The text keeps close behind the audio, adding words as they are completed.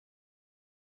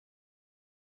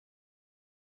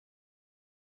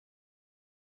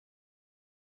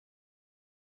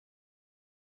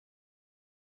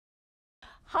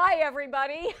Hi,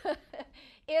 everybody.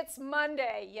 It's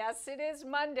Monday. Yes, it is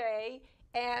Monday.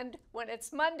 And when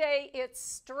it's Monday, it's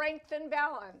Strength and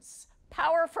Balance,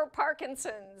 Power for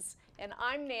Parkinsons. And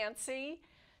I'm Nancy.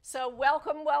 So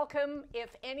welcome, welcome.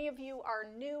 If any of you are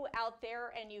new out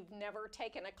there and you've never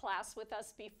taken a class with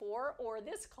us before or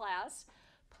this class,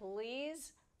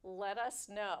 please let us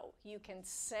know. You can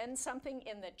send something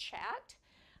in the chat.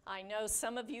 I know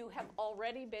some of you have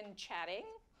already been chatting.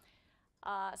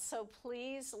 So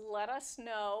please let us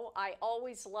know. I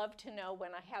always love to know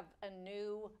when I have a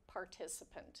new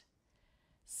participant.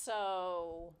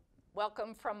 So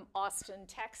welcome from Austin,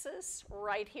 Texas,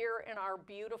 right here in our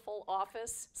beautiful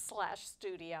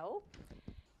office/studio.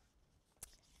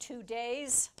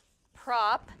 Today's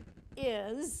prop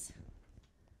is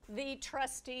the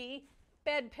trusty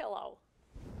bed pillow.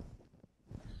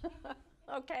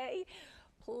 Okay,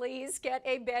 please get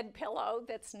a bed pillow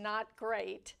that's not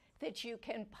great, that you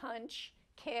can punch,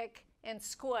 kick, and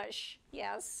squish,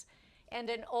 yes, and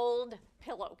an old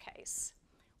pillowcase.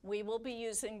 We will be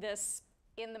using this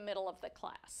in the middle of the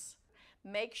class.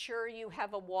 Make sure you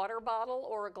have a water bottle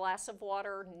or a glass of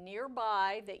water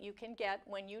nearby that you can get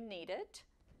when you need it.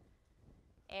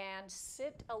 And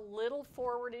sit a little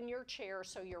forward in your chair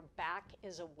so your back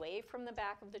is away from the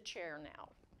back of the chair now.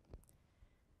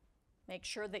 Make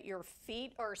sure that your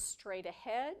feet are straight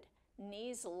ahead,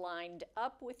 knees lined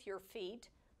up with your feet.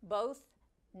 Both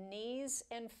knees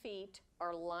and feet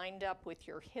are lined up with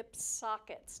your hip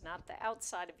sockets, not the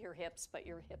outside of your hips, but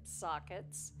your hip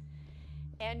sockets.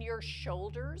 And your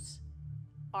shoulders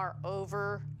are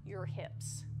over your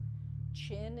hips.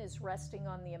 Chin is resting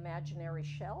on the imaginary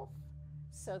shelf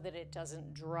so that it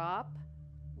doesn't drop,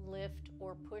 lift,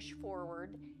 or push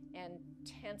forward and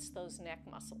tense those neck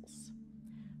muscles.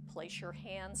 Place your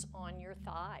hands on your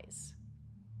thighs.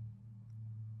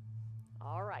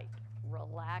 All right,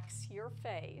 relax your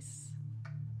face,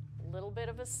 a little bit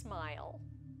of a smile,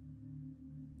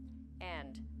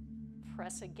 and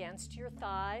press against your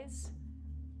thighs.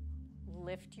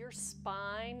 Lift your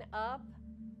spine up,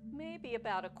 maybe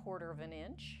about 1/4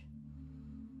 inch.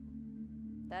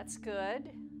 That's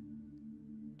good.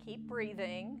 Keep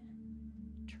breathing.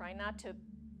 Try not to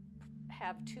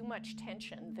have too much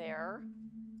tension there.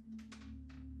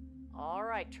 All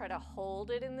right, try to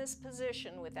hold it in this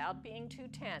position without being too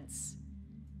tense.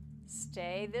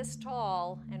 Stay this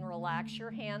tall and relax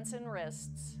your hands and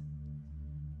wrists.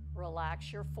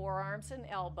 Relax your forearms and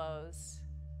elbows.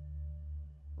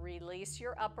 Release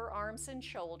your upper arms and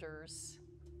shoulders.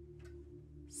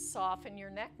 Soften your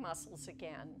neck muscles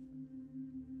again.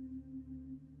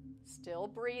 Still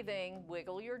breathing,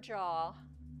 wiggle your jaw.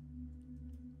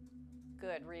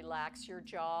 Good, relax your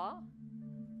jaw.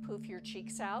 Poof your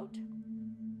cheeks out.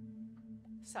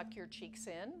 Suck your cheeks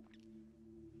in.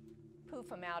 Poof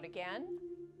them out again.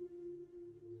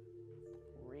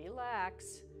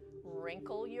 Relax.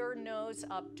 Wrinkle your nose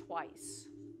up twice.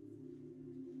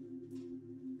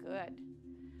 Good.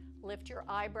 Lift your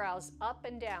eyebrows up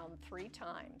and down 3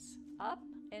 times. Up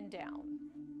and down.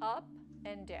 Up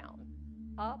and down.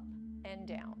 Up and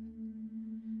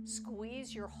down.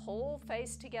 Squeeze your whole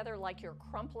face together like you're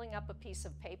crumpling up a piece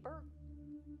of paper.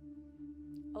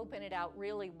 Open it out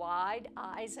really wide,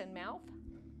 eyes and mouth.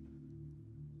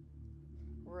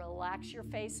 Relax your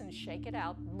face and shake it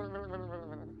out.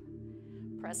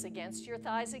 Press against your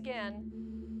thighs again.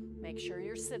 Make sure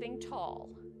you're sitting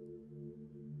tall.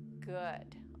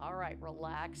 Good. All right,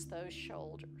 relax those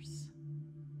shoulders.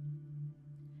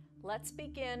 Let's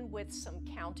begin with some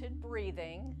counted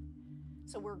breathing.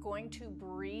 So we're going to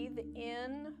breathe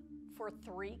in for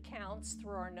 3 counts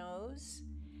through our nose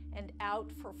and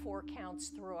out for 4 counts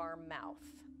through our mouth.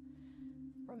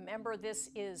 Remember, this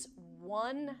is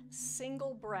 1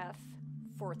 single breath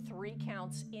for 3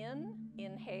 counts in,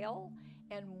 inhale,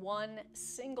 and 1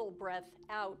 single breath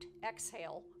out,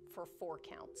 exhale, for 4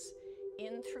 counts.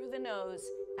 In through the nose,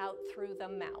 out through the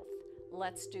mouth.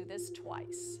 Let's do this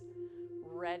twice.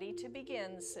 Ready to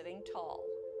begin, sitting tall.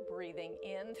 Breathing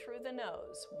in through the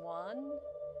nose. 1,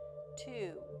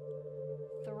 2,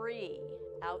 3.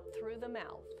 Out through the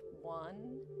mouth.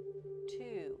 1,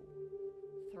 2,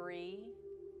 3,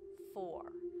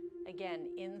 4. Again,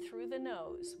 in through the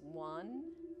nose.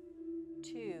 1,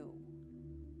 2,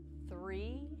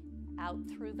 3. Out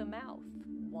through the mouth.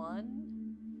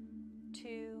 1,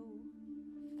 2,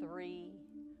 3,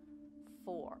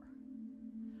 4.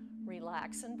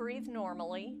 Relax and breathe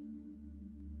normally.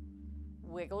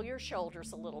 Wiggle your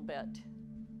shoulders a little bit.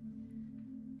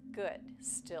 Good.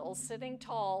 Still sitting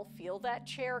tall. Feel that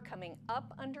chair coming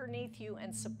up underneath you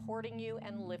and supporting you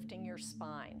and lifting your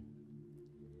spine.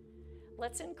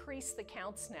 Let's increase the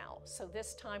counts now. So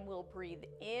this time we'll breathe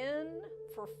in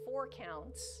for 4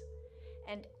 counts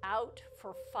and out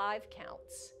for 5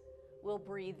 counts. We'll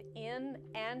breathe in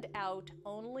and out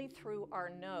only through our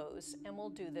nose, and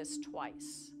we'll do this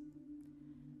twice.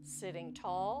 Sitting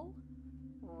tall,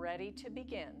 ready to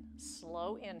begin.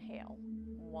 Slow inhale.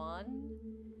 1,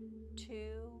 2,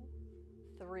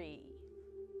 3,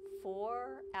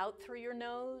 4. Out through your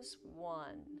nose. 1,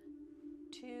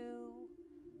 2,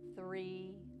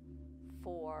 3,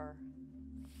 4,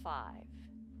 5.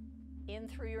 In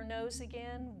through your nose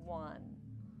again. 1,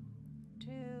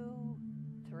 2,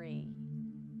 3,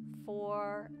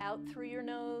 4. Out through your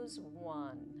nose.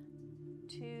 1,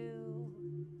 2,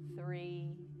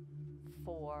 3,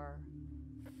 4,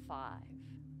 5.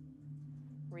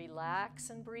 Relax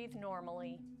and breathe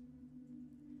normally.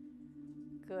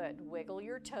 Good. Wiggle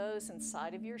your toes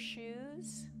inside of your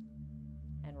shoes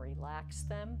and relax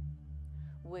them.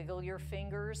 Wiggle your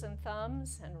fingers and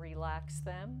thumbs and relax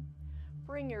them.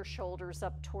 Bring your shoulders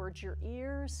up towards your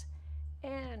ears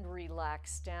and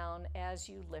relax down as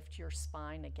you lift your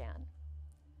spine again.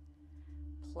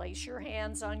 Place your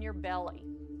hands on your belly.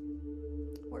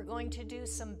 We're going to do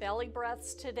some belly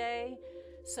breaths today.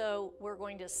 So we're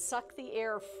going to suck the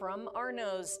air from our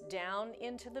nose down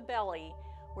into the belly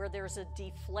where there's a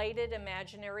deflated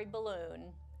imaginary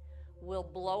balloon. We'll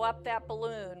blow up that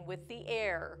balloon with the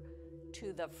air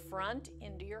to the front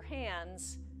into your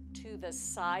hands, to the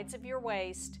sides of your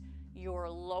waist, your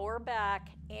lower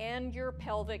back, and your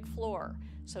pelvic floor.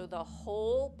 So the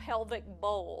whole pelvic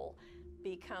bowl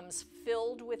becomes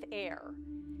filled with air.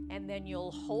 And then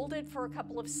you'll hold it for a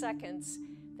couple of seconds.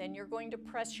 Then you're going to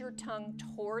press your tongue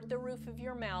toward the roof of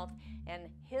your mouth and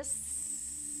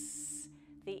hiss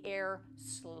the air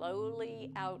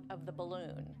slowly out of the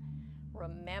balloon.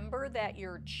 Remember that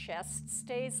your chest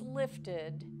stays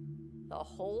lifted the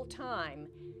whole time.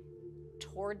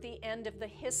 Toward the end of the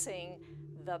hissing,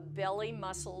 the belly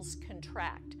muscles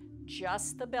contract.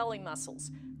 Just the belly muscles.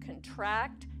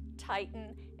 Contract,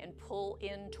 tighten, and pull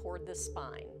in toward the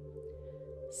spine.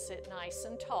 Sit nice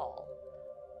and tall.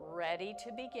 Ready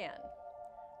to begin.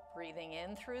 Breathing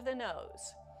in through the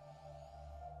nose.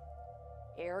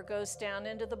 Air goes down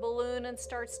into the balloon and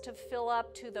starts to fill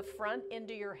up to the front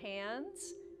into your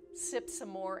hands. Sip some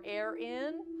more air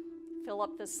in. Fill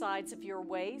up the sides of your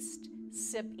waist.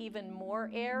 Sip even more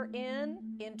air in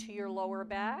into your lower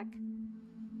back.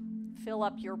 Fill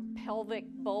up your pelvic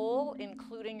bowl,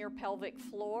 including your pelvic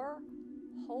floor.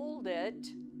 Hold it.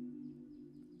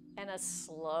 And a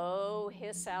slow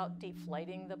hiss out,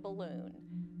 deflating the balloon.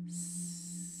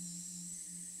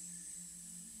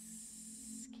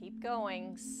 Keep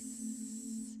going.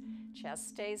 Chest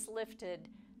stays lifted.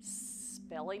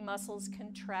 Belly muscles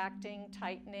contracting,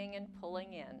 tightening, and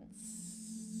pulling in.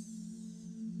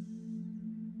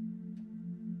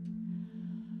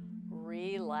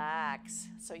 Relax.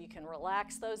 So you can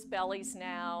relax those bellies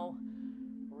now.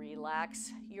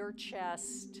 Relax your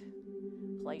chest.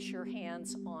 Place your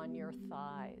hands on your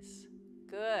thighs.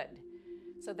 Good.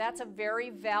 So that's a very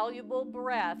valuable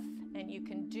breath, and you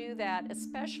can do that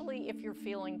especially if you're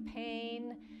feeling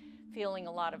pain, feeling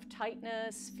a lot of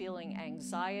tightness, feeling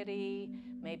anxiety,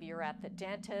 maybe you're at the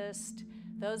dentist.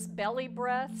 Those belly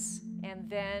breaths and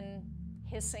then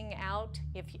hissing out,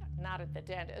 if you're not at the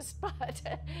dentist, but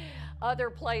other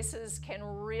places can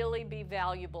really be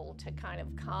valuable to kind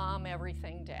of calm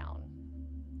everything down.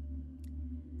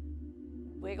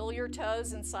 Wiggle your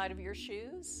toes inside of your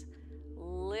shoes.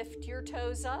 Lift your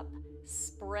toes up.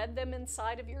 Spread them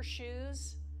inside of your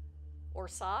shoes or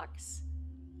socks.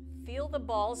 Feel the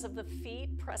balls of the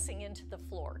feet pressing into the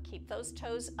floor. Keep those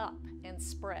toes up and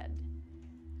spread.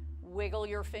 Wiggle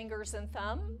your fingers and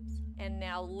thumbs, and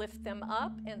now lift them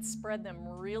up and spread them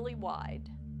really wide.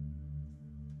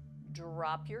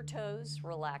 Drop your toes,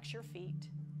 relax your feet.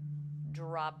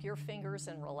 Drop your fingers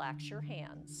and relax your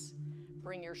hands.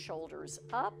 Bring your shoulders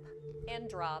up and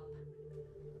drop,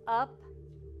 up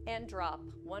and drop.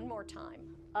 One more time,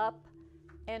 up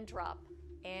and drop,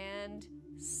 and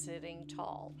sitting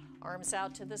tall. Arms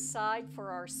out to the side for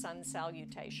our sun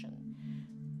salutation.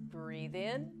 Breathe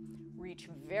in, reach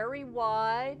very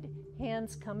wide,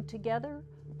 hands come together,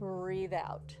 breathe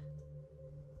out.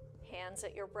 Hands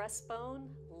at your breastbone,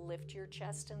 lift your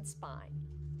chest and spine.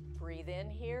 Breathe in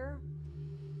here,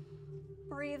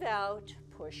 breathe out,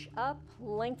 push up,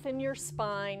 lengthen your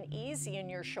spine, easy in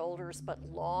your shoulders, but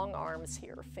long arms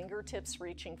here. Fingertips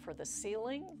reaching for the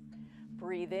ceiling.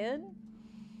 Breathe in,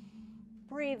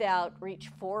 breathe out, reach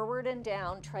forward and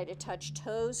down. Try to touch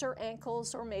toes or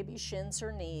ankles or maybe shins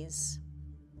or knees.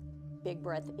 Big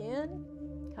breath in,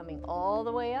 coming all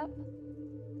the way up.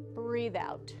 Breathe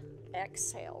out.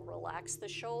 Exhale, relax the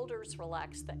shoulders,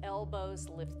 relax the elbows,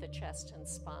 lift the chest and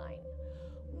spine.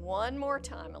 One more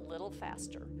time, a little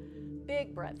faster.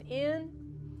 Big breath in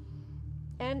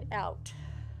and out.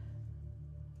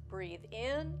 Breathe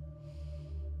in,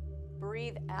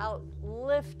 breathe out,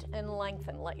 lift and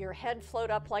lengthen. Let your head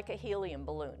float up like a helium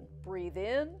balloon. Breathe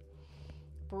in,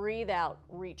 breathe out.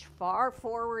 Reach far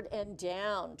forward and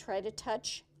down. Try to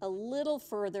touch a little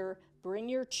further. Bring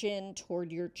your chin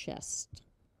toward your chest.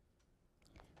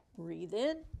 Breathe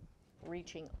in,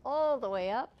 reaching all the way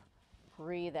up.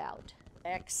 Breathe out.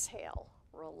 Exhale.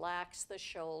 Relax the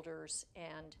shoulders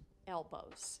and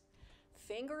elbows.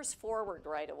 Fingers forward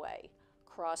right away.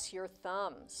 Cross your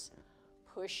thumbs.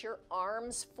 Push your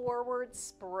arms forward.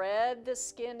 Spread the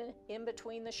skin in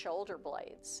between the shoulder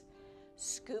blades.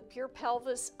 Scoop your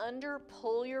pelvis under.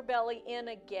 Pull your belly in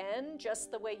again,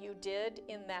 just the way you did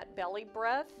in that belly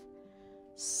breath.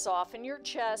 Soften your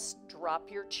chest. Drop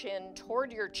your chin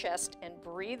toward your chest and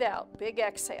breathe out. Big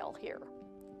exhale here.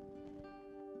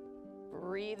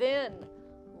 Breathe in.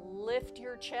 Lift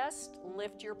your chest,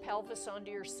 lift your pelvis onto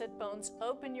your sit bones,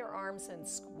 open your arms and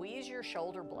squeeze your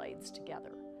shoulder blades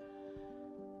together.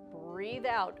 Breathe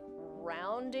out,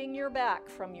 rounding your back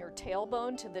from your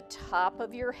tailbone to the top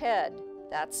of your head.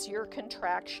 That's your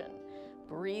contraction.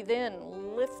 Breathe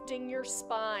in, lifting your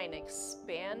spine,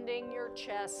 expanding your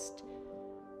chest.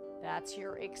 That's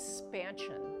your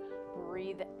expansion.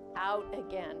 Breathe out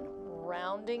again,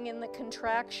 rounding in the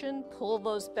contraction. Pull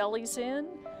those bellies in.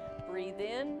 Breathe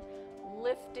in,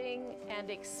 lifting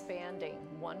and expanding.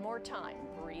 One more time.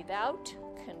 Breathe out,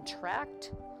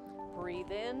 contract. Breathe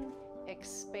in,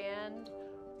 expand.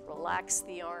 Relax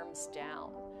the arms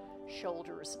down.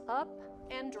 Shoulders up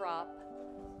and drop,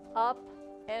 up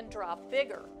and drop.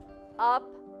 Bigger. Up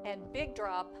and big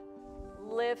drop,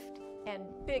 lift and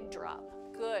big drop.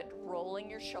 Good. Rolling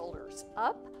your shoulders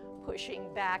up,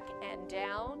 pushing back and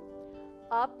down,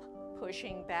 up,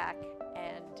 pushing back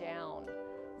and down.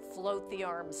 Float the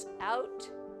arms out.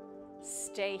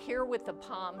 Stay here with the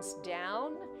palms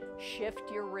down.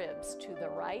 Shift your ribs to the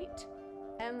right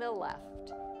and the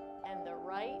left, and the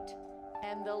right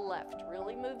and the left.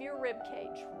 Really move your rib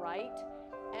cage, right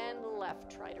and left.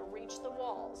 Try to reach the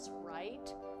walls,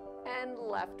 right and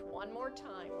left. One more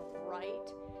time,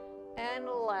 right and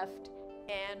left,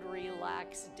 and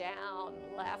relax down.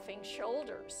 Laughing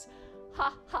shoulders.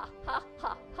 Ha, ha, ha,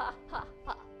 ha, ha, ha,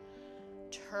 ha.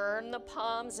 Turn the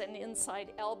palms and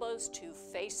inside elbows to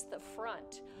face the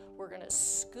front. We're going to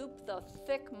scoop the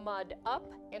thick mud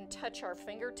up and touch our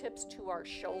fingertips to our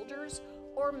shoulders,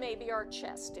 or maybe our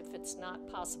chest if it's not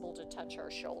possible to touch our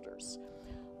shoulders.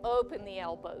 Open the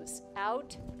elbows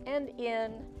out and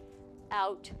in,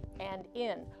 out and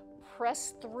in.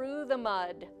 Press through the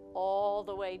mud all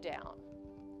the way down.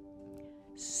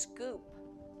 Scoop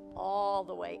all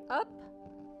the way up.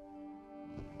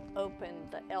 Open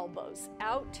the elbows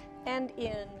out and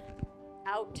in,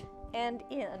 out and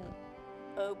in.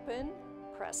 Open,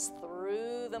 press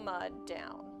through the mud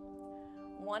down.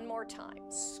 One more time.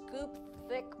 Scoop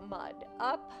thick mud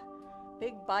up.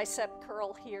 Big bicep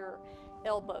curl here.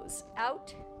 Elbows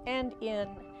out and in,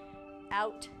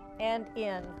 out and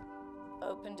in.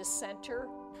 Open to center,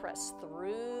 press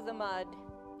through the mud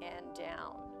and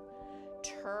down.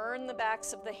 Turn the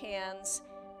backs of the hands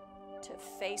to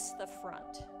face the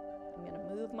front. I'm going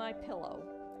to move my pillow,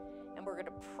 and we're going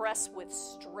to press with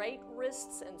straight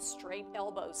wrists and straight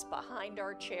elbows behind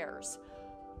our chairs.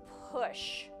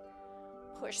 Push.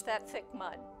 Push that thick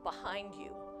mud behind you.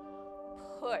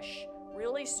 Push.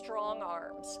 Really strong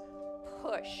arms.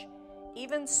 Push.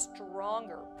 Even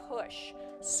stronger. Push.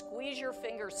 Squeeze your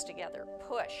fingers together.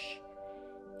 Push.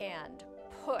 And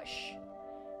push.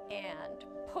 And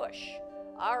push.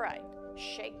 All right.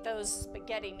 Shake those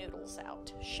spaghetti noodles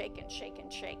out. Shake and shake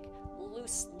and shake.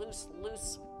 Loose, loose,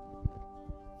 loose.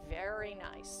 Very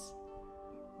nice.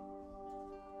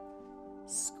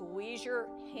 Squeeze your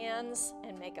hands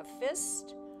and make a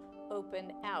fist.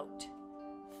 Open out.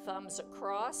 Thumbs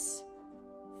across.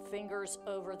 Fingers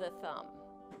over the thumb.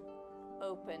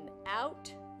 Open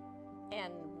out.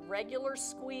 And regular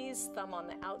squeeze, thumb on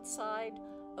the outside.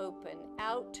 Open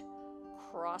out.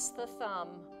 Cross the thumb.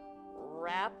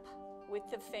 Wrap with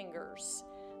the fingers.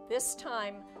 This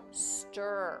time,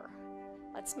 stir.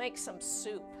 Let's make some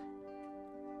soup.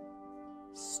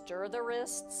 Stir the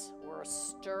wrists. We're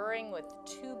stirring with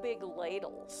 2 big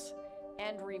ladles,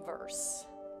 and reverse.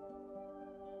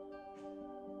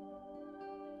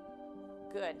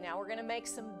 Good. Now we're going to make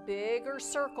some bigger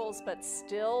circles, but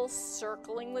still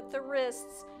circling with the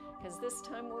wrists, because this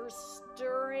time we're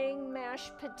stirring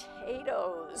mashed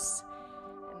potatoes,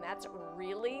 and that's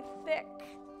really thick.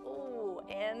 Ooh,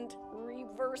 and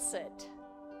reverse it.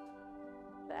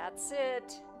 That's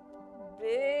it.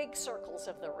 Big circles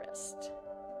of the wrist.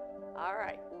 All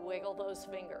right, wiggle those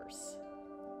fingers.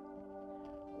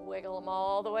 Wiggle them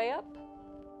all the way up.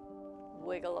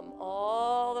 Wiggle them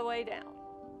all the way down.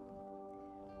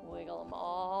 Wiggle them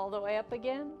all the way up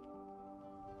again.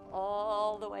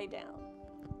 All the way down.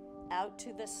 Out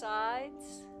to the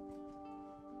sides.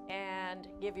 And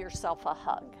give yourself a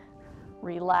hug.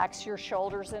 Relax your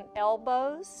shoulders and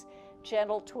elbows.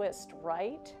 Gentle twist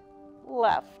right,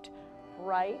 left,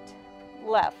 right,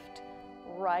 left,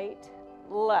 right,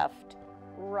 left,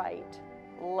 right,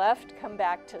 left. Come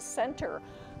back to center.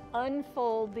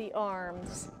 Unfold the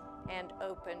arms and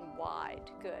open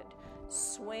wide. Good.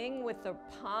 Swing with the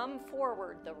palm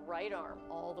forward, the right arm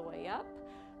all the way up.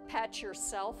 Pat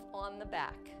yourself on the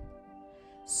back.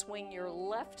 Swing your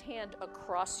left hand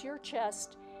across your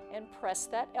chest and press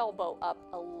that elbow up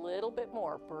a little bit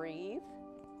more. Breathe.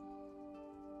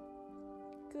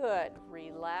 Good.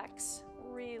 Relax,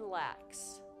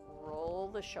 relax. Roll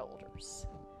the shoulders.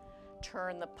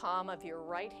 Turn the palm of your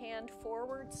right hand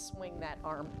forward. Swing that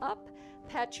arm up.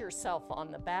 Pat yourself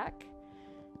on the back.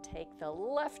 Take the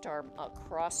left arm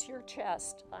across your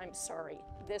chest. I'm sorry.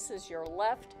 This is your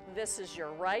left. This is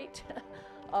your right.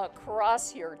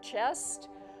 Across your chest.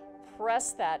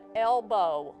 Press that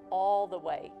elbow all the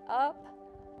way up.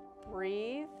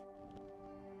 Breathe.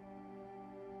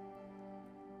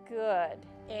 Good.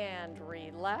 And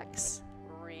relax,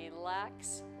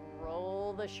 relax.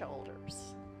 Roll the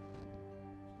shoulders.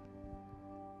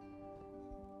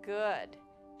 Good.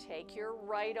 Take your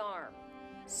right arm.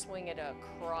 Swing it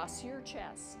across your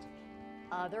chest.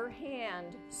 Other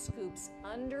hand scoops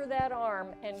under that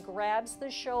arm and grabs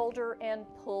the shoulder and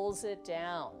pulls it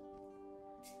down.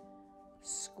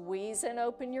 Squeeze and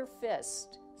open your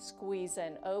fist. Squeeze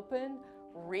and open.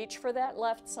 Reach for that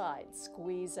left side.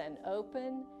 Squeeze and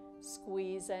open.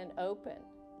 Squeeze and open.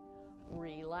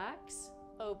 Relax,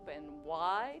 open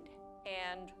wide,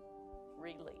 and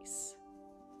release.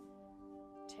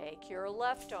 Take your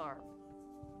left arm.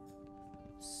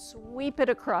 Sweep it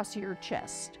across your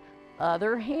chest.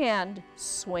 Other hand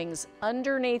swings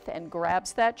underneath and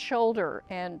grabs that shoulder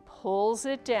and pulls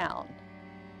it down.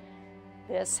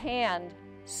 This hand,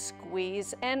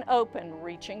 squeeze and open,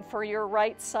 reaching for your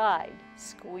right side.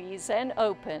 Squeeze and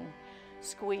open,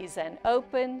 squeeze and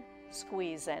open,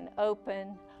 squeeze and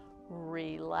open.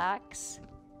 Relax,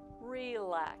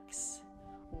 relax.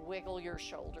 Wiggle your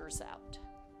shoulders out.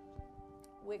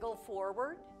 Wiggle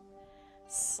forward.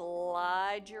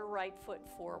 Slide your right foot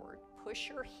forward. Push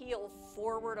your heel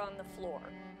forward on the floor.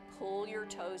 Pull your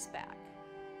toes back.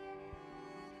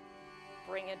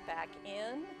 Bring it back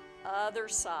in. Other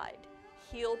side.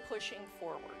 Heel pushing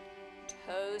forward.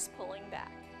 Toes pulling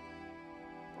back.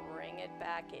 Bring it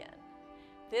back in.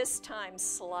 This time,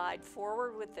 slide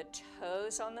forward with the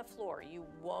toes on the floor. You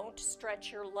won't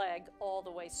stretch your leg all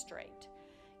the way straight.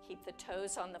 Keep the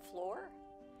toes on the floor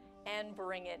and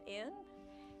bring it in.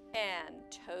 And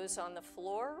toes on the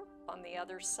floor on the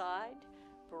other side.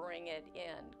 Bring it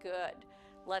in. Good.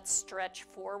 Let's stretch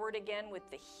forward again with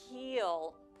the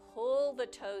heel. Pull the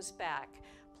toes back.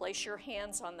 Place your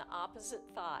hands on the opposite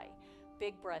thigh.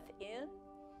 Big breath in.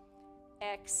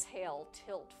 Exhale,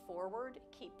 tilt forward.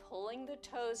 Keep pulling the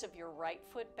toes of your right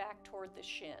foot back toward the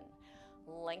shin.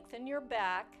 Lengthen your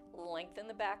back, lengthen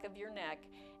the back of your neck,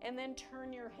 and then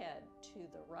turn your head to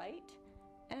the right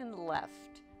and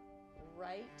left.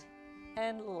 Right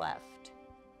and left.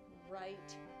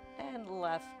 Right and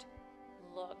left.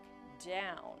 Look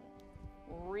down.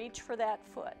 Reach for that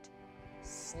foot.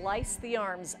 Slice the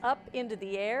arms up into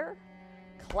the air.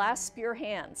 Clasp your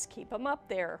hands. Keep them up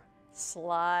there.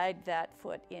 Slide that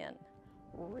foot in.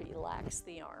 Relax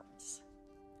the arms.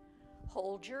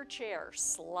 Hold your chair.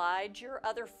 Slide your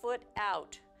other foot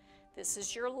out. This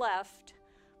is your left.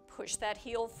 Push that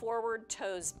heel forward,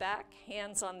 toes back,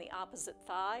 hands on the opposite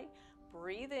thigh.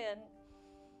 Breathe in.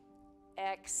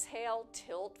 Exhale,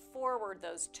 tilt forward.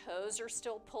 Those toes are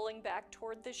still pulling back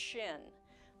toward the shin.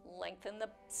 Lengthen the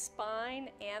spine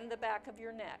and the back of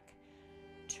your neck.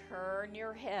 Turn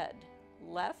your head.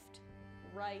 Left,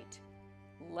 right,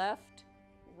 left,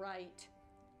 right,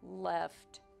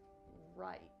 left,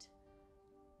 right.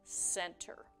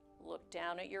 Center. Look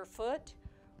down at your foot.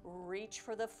 Reach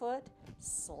for the foot.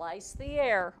 Slice the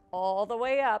air all the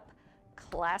way up.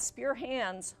 Clasp your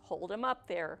hands. Hold them up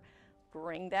there.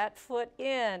 Bring that foot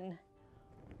in.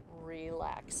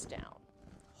 Relax down.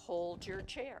 Hold your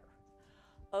chair.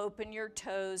 Open your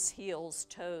toes, heels,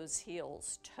 toes,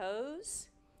 heels, toes.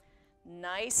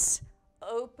 Nice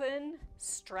open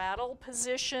straddle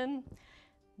position.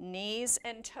 Knees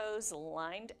and toes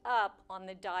lined up on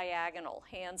the diagonal,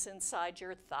 hands inside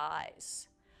your thighs.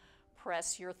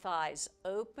 Press your thighs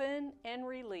open and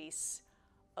release,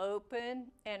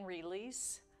 open and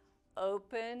release,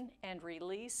 open and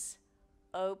release,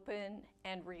 open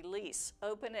and release.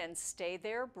 Open and stay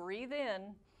there, breathe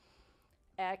in.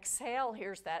 Exhale,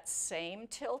 here's that same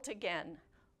tilt again.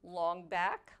 Long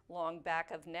back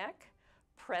of neck.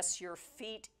 Press your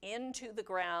feet into the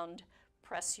ground.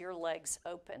 Press your legs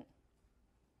open.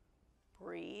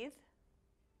 Breathe.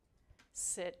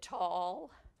 Sit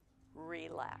tall.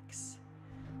 Relax.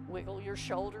 Wiggle your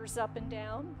shoulders up and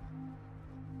down.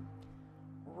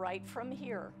 Right from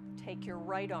here, take your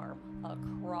right arm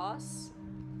across,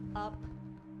 up,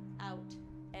 out,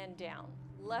 and down.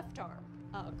 Left arm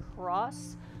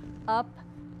across, up,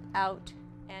 out,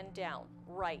 and down.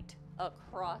 Right,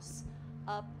 across,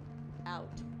 up,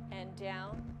 out, and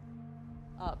down.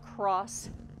 Across,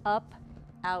 up,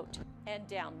 out, and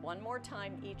down. One more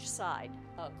time each side.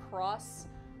 Across,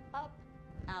 up,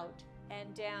 out,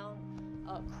 and down.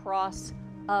 Across,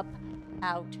 up,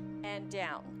 out, and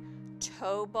down.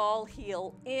 Toe ball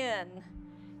heel in.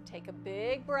 Take a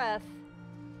big breath.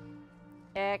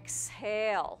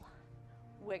 Exhale.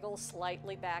 Wiggle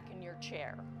slightly back in your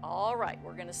chair. All right,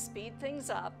 we're going to speed things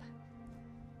up,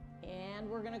 and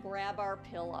we're going to grab our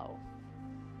pillow.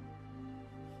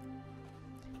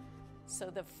 So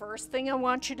the first thing I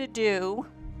want you to do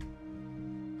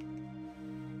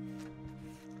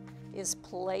is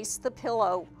place the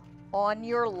pillow on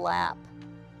your lap.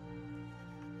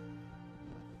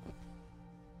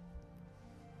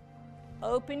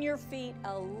 Open your feet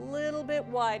a little bit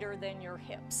wider than your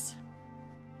hips.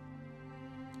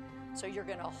 So you're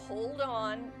going to hold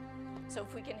on. So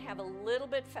if we can have a little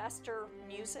bit faster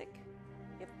music,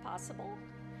 if possible.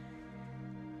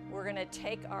 We're going to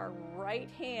take our right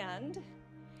hand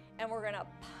and we're going to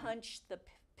punch the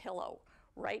pillow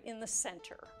right in the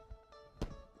center.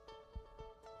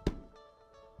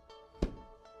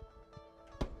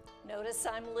 Notice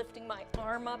I'm lifting my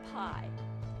arm up high.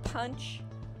 Punch,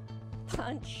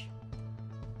 punch,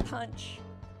 punch,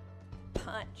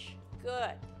 punch.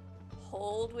 Good.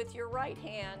 Hold with your right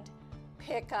hand.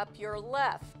 Pick up your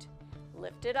left.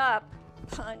 Lift it up.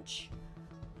 Punch,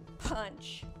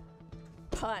 punch,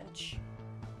 punch,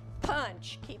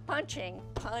 punch. Keep punching.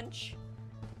 Punch,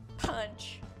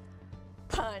 punch,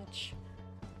 punch,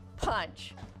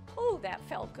 punch. Oh, that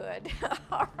felt good.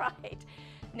 All right.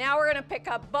 Now we're going to pick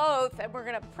up both and we're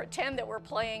going to pretend that we're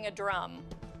playing a drum.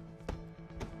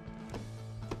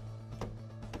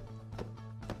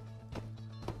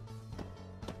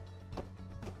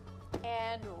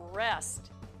 And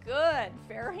rest. Good.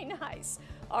 Very nice.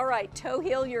 All right. Toe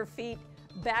heel your feet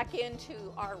back into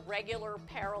our regular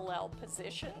parallel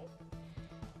position.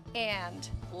 And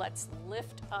let's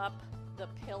lift up the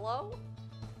pillow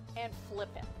and flip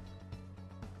it.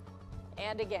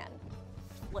 And again,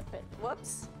 flip it.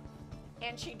 Whoops.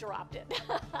 And she dropped it.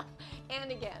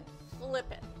 And again, flip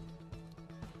it.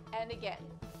 And again,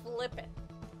 flip it.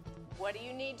 What do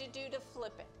you need to do to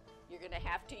flip it? You're going to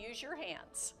have to use your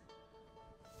hands.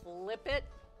 Flip it.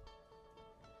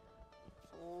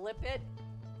 Flip it.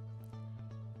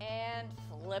 And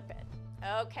flip it.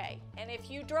 Okay, and if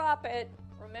you drop it,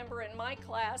 remember in my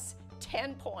class,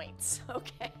 10 points,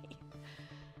 okay?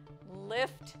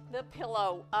 Lift the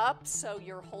pillow up so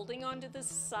you're holding onto the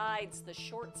sides, the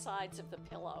short sides of the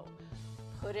pillow.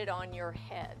 Put it on your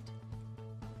head.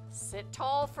 Sit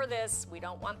tall for this. We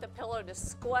don't want the pillow to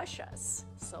squash us,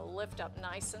 so lift up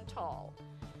nice and tall.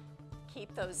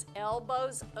 Keep those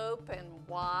elbows open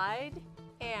wide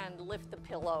and lift the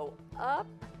pillow up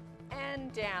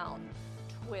and down.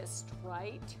 Twist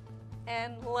right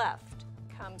and left.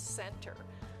 Come center.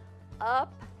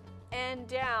 Up and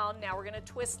down. Now we're going to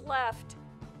twist left,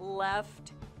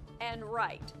 left and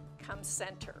right. Come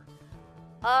center.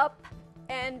 Up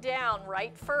and down.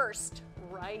 Right first.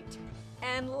 Right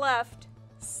and left.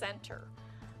 Center.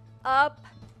 Up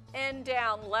and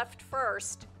down. Left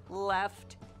first.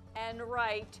 Left and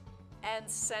right and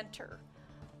center.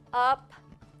 Up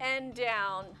and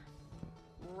down.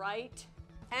 Right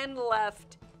and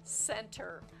left,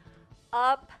 center.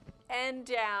 Up and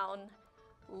down,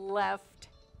 left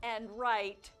and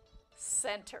right,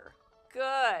 center.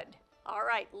 Good. All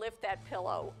right, lift that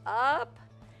pillow up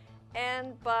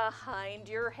and behind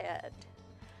your head.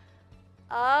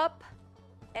 Up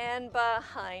and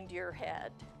behind your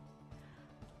head.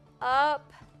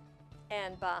 Up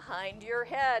and behind your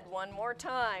head. One more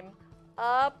time.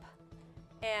 Up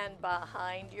and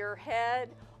behind your head.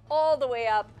 All the way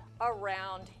up,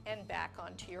 around, and back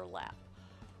onto your lap.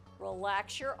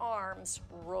 Relax your arms,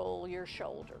 roll your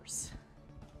shoulders.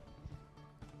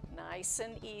 Nice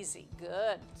and easy.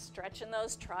 Good. Stretching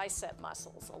those tricep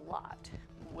muscles a lot.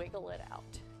 Wiggle it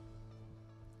out.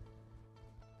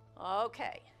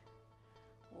 Okay.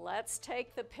 Let's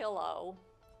take the pillow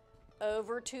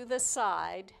over to the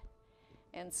side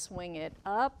and swing it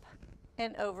up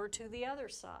and over to the other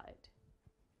side.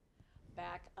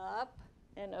 Back up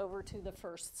and over to the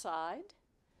first side.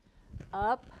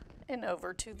 Up and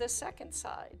over to the second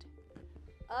side.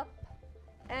 Up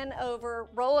and over.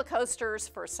 Roller coasters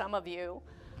for some of you.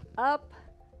 Up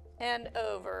and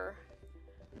over.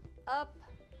 Up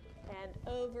and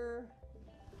over.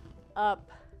 Up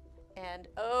and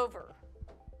over.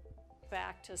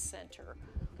 Back to center.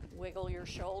 Wiggle your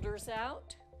shoulders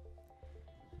out.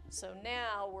 So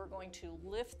now we're going to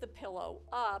lift the pillow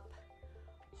up,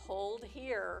 hold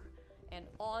here, and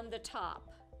on the top.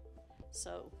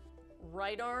 So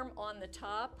right arm on the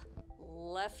top,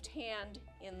 left hand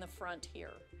in the front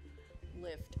here.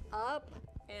 Lift up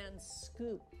and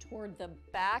scoop toward the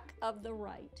back of the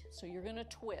right. So you're going to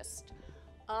twist.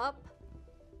 Up,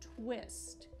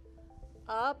 twist.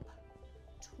 Up,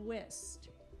 twist.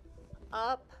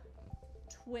 Up,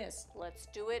 twist. Let's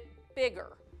do it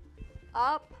bigger.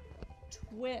 Up,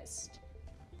 twist.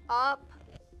 Up,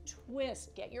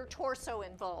 twist. Get your torso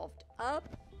involved. Up,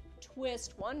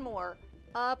 twist. One more.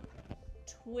 Up,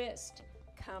 twist.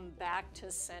 Come back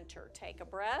to center. Take a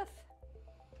breath.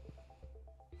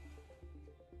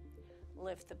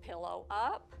 Lift the pillow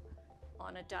up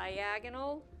on a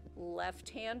diagonal. Left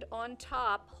hand on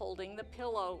top, holding the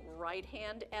pillow. Right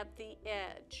hand at the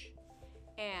edge.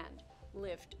 And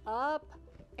lift up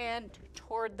and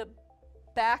toward the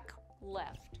back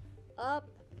left. Up,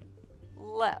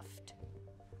 left.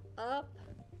 Up,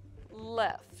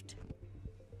 left.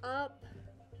 Up,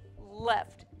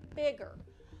 left. Bigger.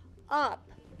 Up,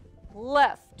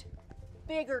 left.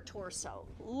 Bigger torso.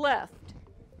 Left.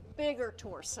 Bigger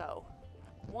torso.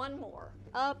 One more.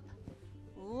 Up,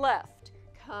 left.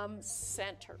 Come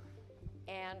center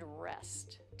and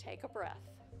rest. Take a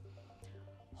breath.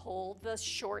 Hold the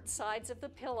short sides of the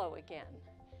pillow again.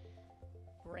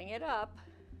 Bring it up.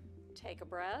 Take a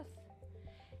breath.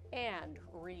 And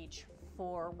reach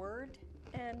forward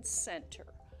and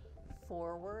center.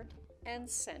 Forward and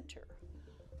center.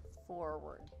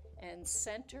 Forward and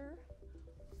center.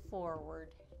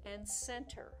 Forward and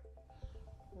center.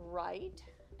 Right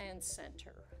and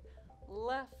center.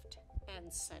 Left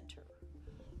and center.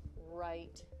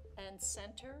 Right and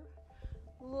center.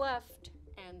 Left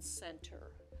and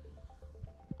center.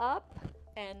 Up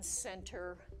and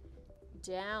center.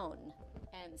 Down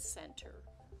and center.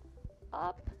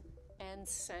 Up and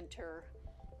center.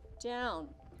 Down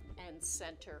and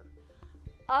center.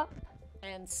 Up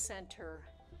and center.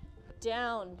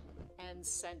 Down and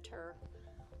center.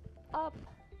 Up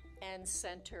and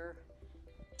center.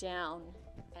 Down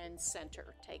and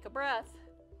center. Take a breath.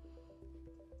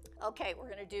 Okay, we're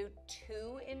going to do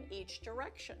 2 in each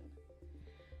direction.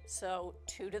 So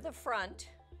 2 to the front,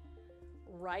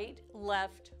 right,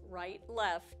 left,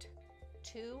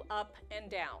 2 up and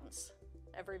downs.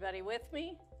 Everybody with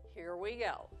me? Here we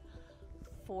go.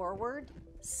 Forward,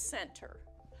 center.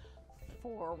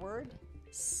 Forward,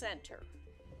 center.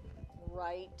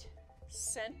 Right,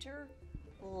 center,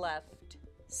 left,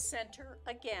 center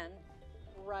again.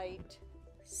 Right,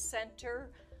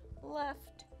 center,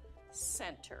 left,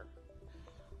 center.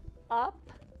 Up,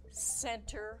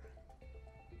 center,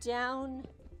 down,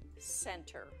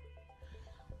 center.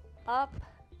 Up,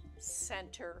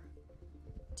 center,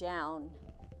 down,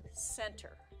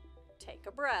 center. Take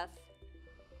a breath.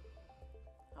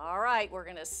 All right, we're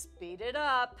going to speed it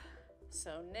up.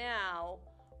 So now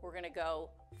we're going to go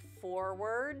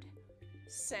forward,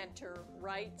 center,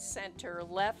 right center,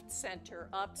 left center,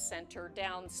 up center,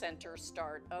 down center,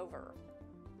 start over.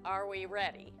 Are we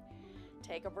ready?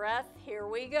 Take a breath. Here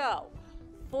we go.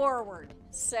 Forward,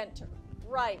 center,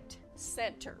 right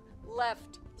center,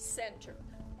 left center,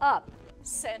 up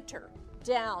center,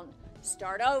 down.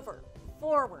 Start over.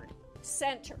 Forward,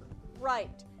 center,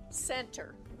 right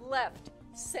center, left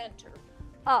center,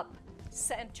 up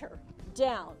center,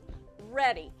 down.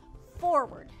 Ready.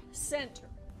 Forward, center,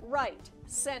 right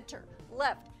center,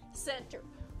 left center,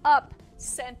 up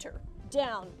center,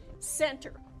 down,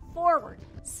 center, forward,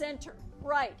 center,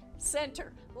 right,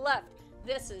 center, left.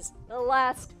 This is the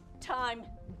last time.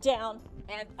 Down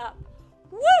and up.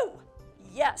 Woo!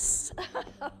 Yes.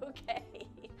 Okay.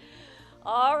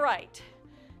 All right.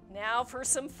 Now for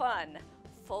some fun.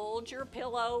 Fold your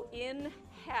pillow in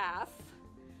half.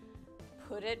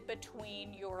 Put it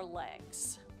between your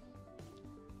legs.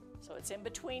 So it's in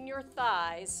between your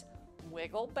thighs.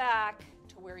 Wiggle back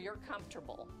to where you're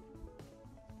comfortable.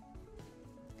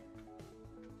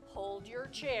 Hold your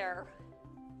chair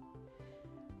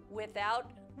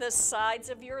without the sides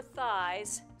of your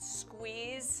thighs.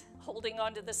 Squeeze, holding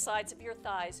onto the sides of your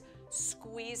thighs.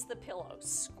 Squeeze the pillow.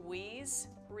 Squeeze,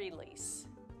 release.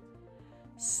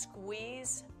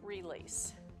 Squeeze,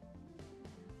 release.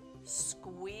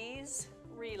 Squeeze,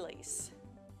 release.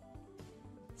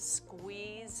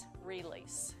 Squeeze,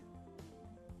 release.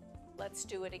 Let's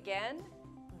do it again.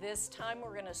 This time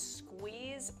we're going to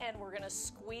squeeze, and we're going to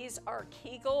squeeze our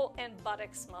Kegel and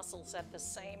buttocks muscles at the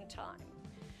same time.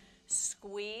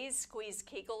 Squeeze, squeeze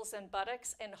Kegels and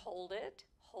buttocks, and hold it,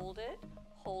 hold it,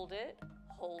 hold it,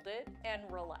 hold it, and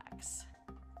relax.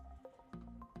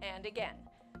 And again,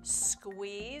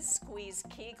 squeeze, squeeze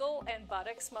Kegel and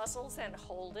buttocks muscles, and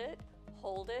hold it,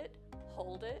 hold it,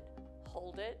 hold it,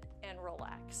 hold it, and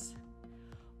relax.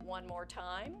 One more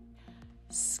time.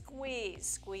 Squeeze,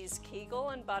 squeeze Kegel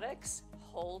and buttocks,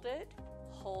 hold it,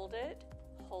 hold it,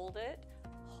 hold it,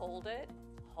 hold it,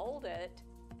 hold it,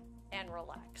 and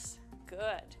relax.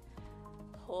 Good.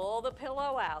 Pull the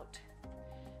pillow out.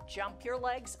 Jump your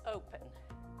legs open.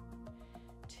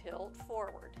 Tilt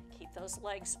forward. Keep those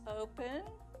legs open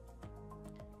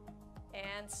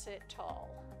and sit tall.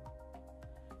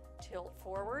 Tilt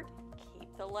forward.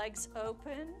 Keep the legs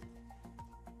open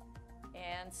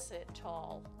and sit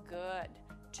tall. Good.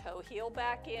 Toe heel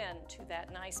back in to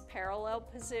that nice parallel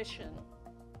position.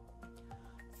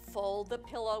 Fold the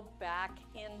pillow back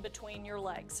in between your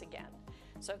legs again.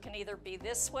 So it can either be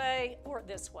this way or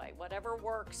this way, whatever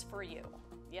works for you.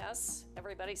 Yes?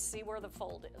 Everybody see where the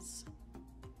fold is?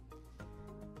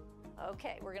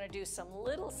 Okay, we're going to do some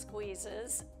little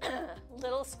squeezes.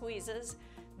 Little squeezes.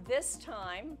 This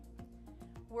time,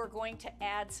 we're going to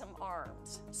add some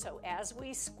arms. So as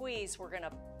we squeeze, we're going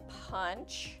to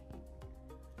punch,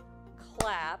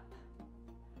 clap,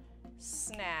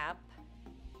 snap,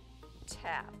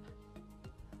 tap.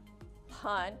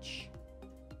 Punch,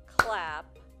 clap,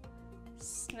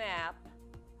 snap,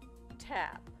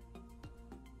 tap.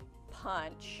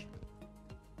 Punch,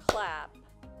 clap,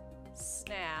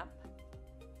 snap,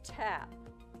 tap.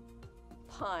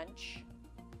 Punch,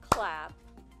 clap,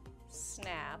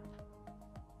 snap,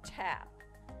 tap.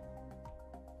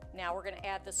 Now we're going to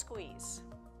add the squeeze.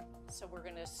 So we're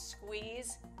going to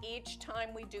squeeze each time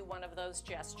we do one of those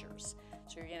gestures.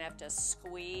 So you're going to have to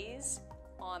squeeze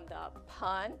on the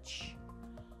punch,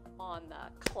 on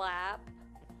the clap,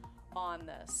 on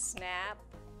the snap,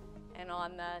 and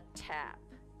on the tap.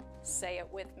 Say it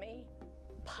with me.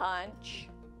 Punch,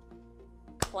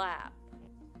 clap,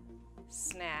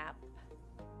 snap,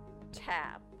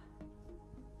 tap.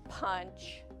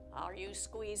 Punch. Are you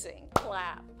squeezing?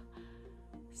 Clap,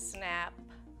 snap,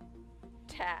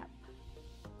 tap.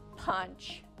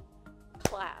 Punch,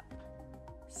 clap,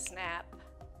 snap,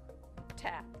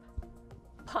 tap.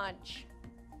 Punch,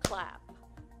 clap,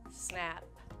 snap,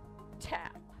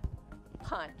 tap.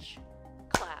 Punch,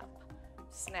 clap,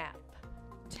 snap,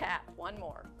 tap. One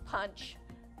more. Punch,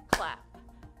 clap,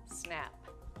 snap,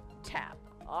 tap.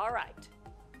 All right.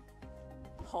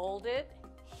 Hold it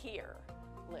here.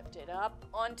 Lift it up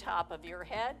on top of your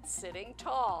head, sitting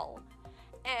tall,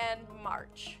 and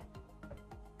march.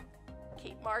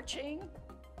 Keep marching.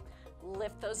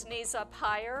 Lift those knees up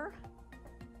higher.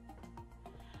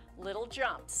 Little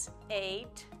jumps.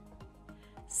 8,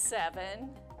 7,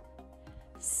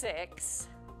 6,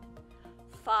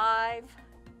 5,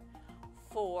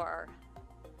 4,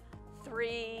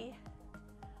 3,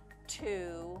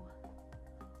 2,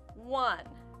 1.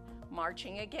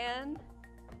 Marching again.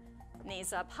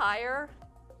 Knees up higher.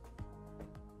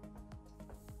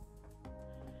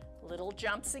 Little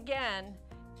jumps again.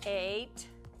 8,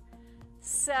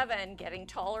 7, getting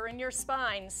taller in your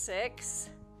spine. 6,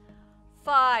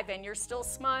 5, and you're still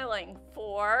smiling.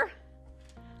 4,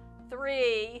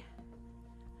 3,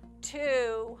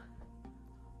 2,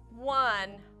 1,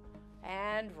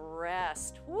 and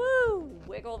rest. Woo!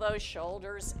 Wiggle those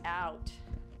shoulders out.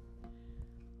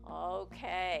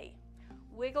 Okay.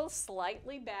 Wiggle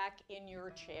slightly back in your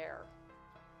chair.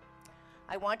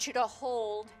 I want you to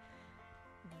hold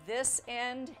this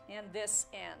end and this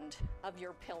end of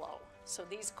your pillow. So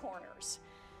these corners.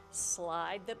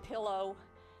 Slide the pillow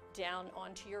down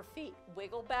onto your feet.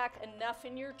 Wiggle back enough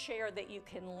in your chair that you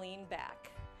can lean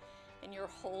back. And you're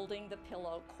holding the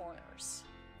pillow corners.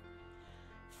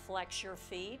 Flex your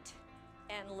feet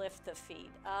and lift the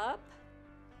feet up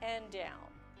and down.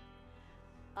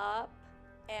 Up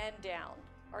and down.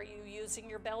 Are you using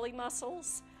your belly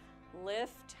muscles?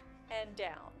 Lift and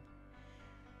down.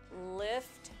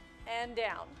 Lift and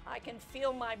down. I can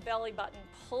feel my belly button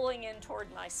pulling in toward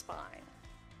my spine.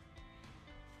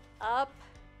 Up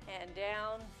and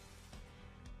down.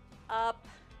 Up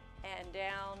and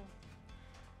down,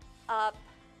 up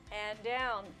and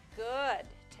down. Good.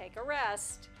 Take a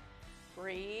rest.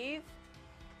 Breathe.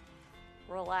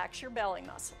 Relax your belly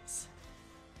muscles.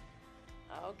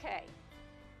 Okay.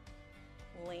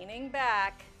 Leaning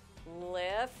back,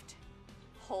 lift,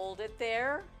 hold it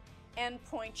there, and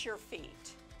point your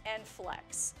feet, and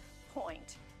flex.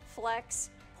 Point, flex,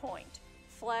 point,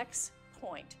 flex,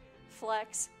 point,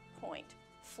 flex, point,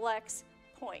 flex,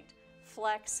 point,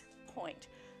 flex, point,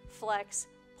 flex,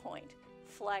 point,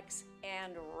 flex,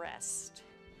 and rest.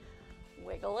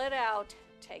 Wiggle it out.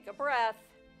 Take a breath.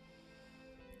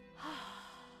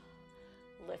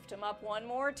 Lift them up one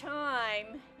more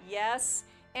time. Yes,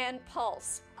 and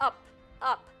pulse. Up,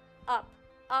 up, up,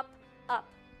 up, up,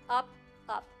 up,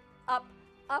 up, up,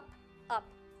 up, up,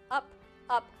 up,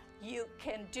 up. You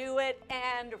can do it,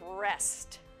 and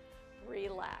rest.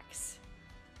 Relax.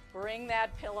 Bring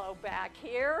that pillow back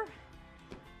here.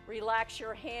 Relax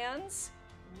your hands.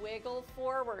 Wiggle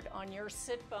forward on your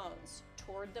sit bones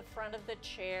toward the front of the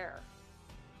chair.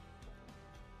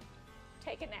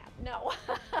 Take a nap. No.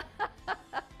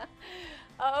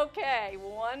 Okay,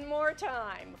 one more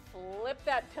time. Flip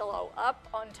that pillow up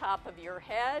on top of your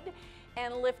head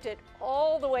and lift it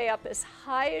all the way up as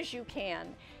high as you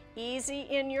can. Easy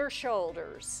in your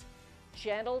shoulders.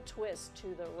 Gentle twist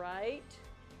to the right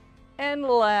and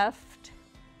left,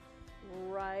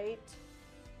 right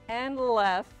and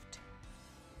left,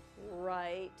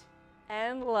 right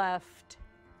and left,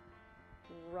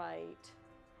 right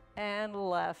and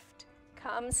left.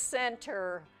 Come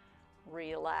center,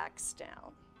 relax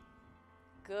down.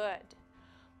 Good.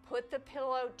 Put the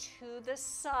pillow to the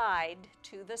side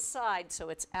so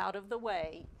it's out of the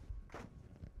way.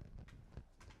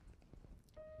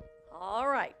 All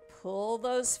right, pull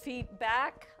those feet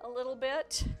back a little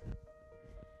bit.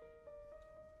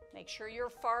 Make sure you're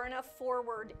far enough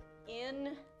forward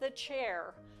in the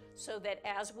chair so that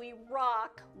as we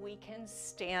rock, we can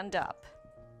stand up.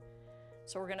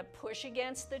 So we're going to push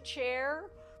against the chair,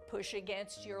 push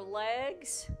against your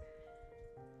legs.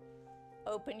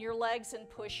 Open your legs and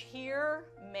push here.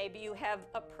 Maybe you have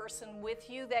a person with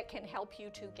you that can help you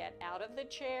to get out of the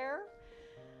chair.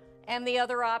 And the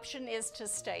other option is to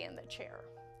stay in the chair.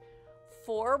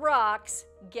 4 rocks,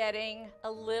 getting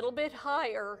a little bit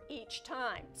higher each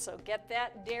time. So get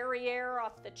that derriere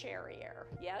off the cherriere.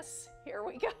 Yes, here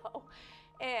we go.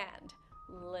 And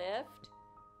lift.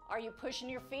 Are you pushing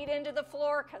your feet into the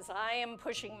floor? Because I am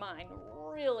pushing mine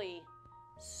really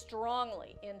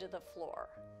strongly into the floor.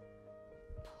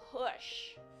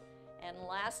 Push. And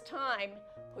last time,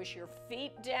 push your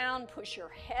feet down, push your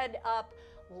head up,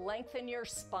 lengthen your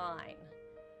spine.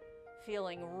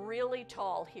 Feeling really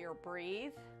tall here.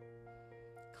 Breathe.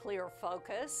 Clear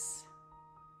focus.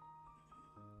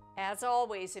 As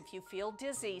always, if you feel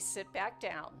dizzy, sit back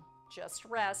down. Just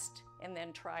rest and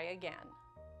then try again.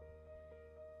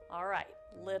 All right,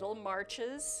 little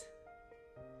marches.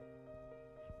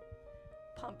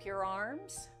 Pump your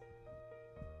arms.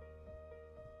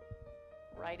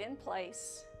 Right in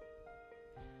place.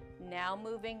 Now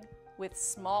moving with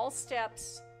small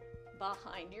steps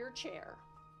behind your chair.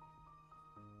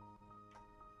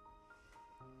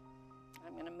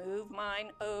 I'm going to move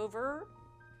mine over.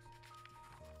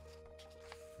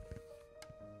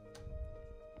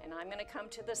 And I'm going to come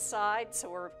to the side, so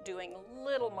we're doing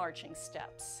little marching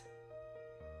steps.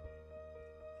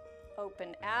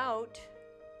 Open out,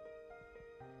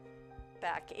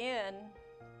 back in,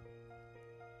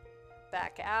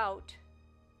 back out,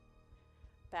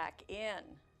 back in.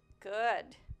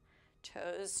 Good.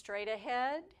 Toes straight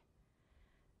ahead,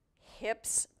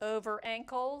 hips over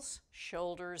ankles,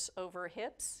 shoulders over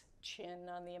hips, chin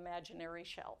on the imaginary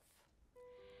shelf.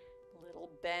 Little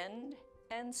bend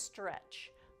and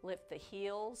stretch. Lift the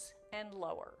heels and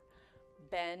lower.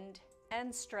 Bend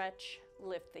and stretch,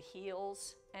 lift the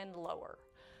heels and lower.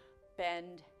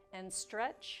 Bend and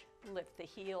stretch, lift the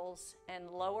heels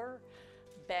and lower.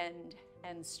 Bend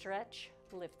and stretch,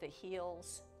 lift the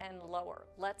heels and lower.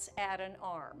 Let's add an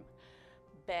arm.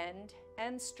 Bend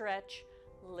and stretch,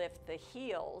 lift the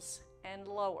heels and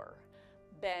lower.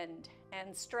 Bend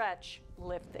and stretch,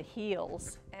 lift the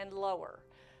heels and lower.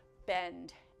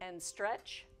 Bend and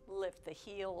stretch, lift the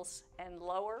heels and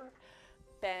lower.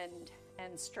 Bend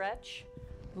and stretch,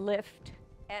 lift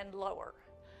and lower.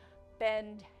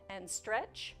 Bend and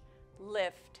stretch,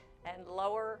 lift and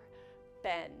lower.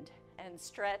 Bend and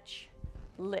stretch,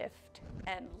 lift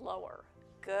and lower.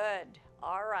 Good.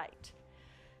 All right.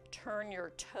 Turn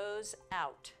your toes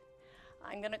out.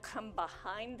 I'm going to come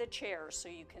behind the chair so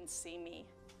you can see me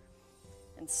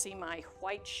and see my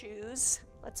white shoes.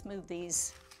 Let's move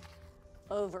these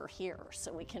over here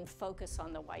so we can focus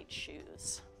on the white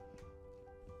shoes.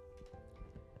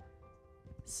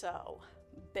 So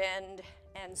bend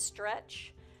and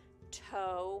stretch,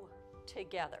 toe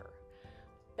together.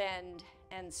 Bend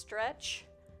and stretch,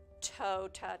 toe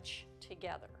touch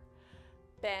together.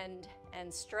 Bend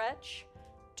and stretch,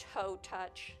 toe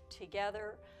touch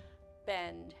together.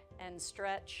 Bend and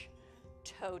stretch,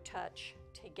 toe touch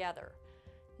together.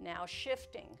 Now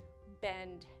shifting,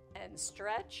 bend and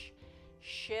stretch,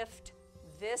 shift,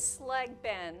 this leg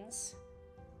bends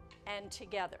and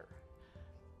together.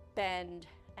 Bend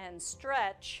and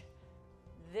stretch,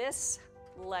 this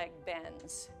leg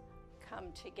bends,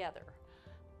 come together.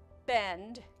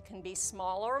 Bend can be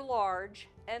small or large,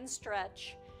 and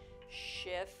stretch,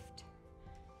 shift,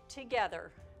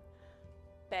 together.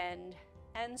 Bend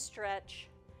and stretch,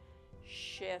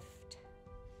 shift,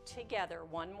 together.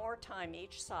 One more time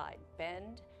each side.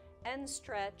 Bend and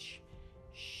stretch,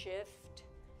 shift,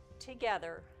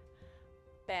 together.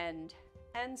 Bend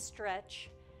and stretch,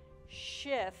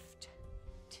 shift,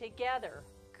 together.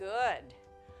 Good.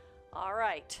 All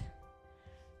right.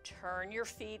 Turn your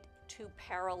feet to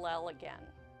parallel again.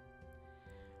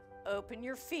 Open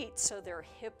your feet so they're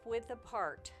hip width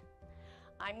apart.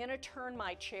 I'm going to turn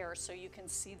my chair so you can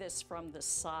see this from the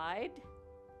side.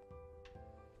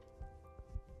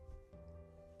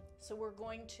 So we're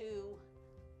going to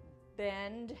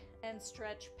bend and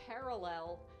stretch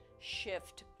parallel,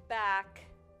 shift back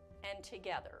and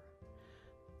together.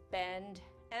 Bend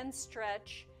and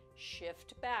stretch,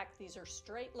 shift back. These are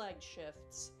straight leg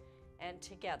shifts, and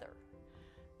together.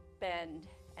 Bend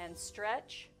and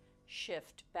stretch,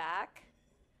 shift back,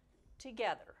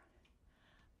 together.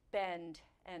 Bend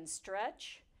and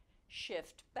stretch,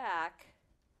 shift back,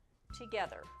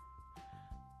 together.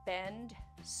 Bend,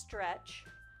 stretch,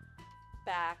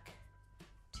 back,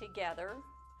 together.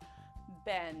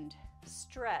 Bend,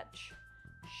 stretch,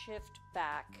 shift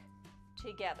back,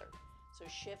 together. So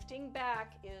shifting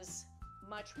back is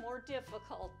much more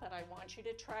difficult, but I want you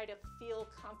to try to feel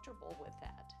comfortable with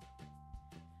that.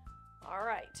 All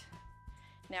right,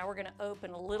 now we're going to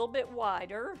open a little bit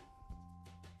wider,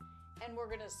 and we're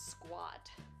going to squat.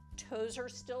 Toes are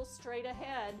still straight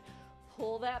ahead.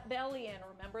 Pull that belly in.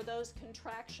 Remember those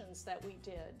contractions that we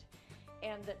did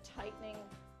and the tightening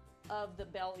of the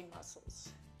belly muscles.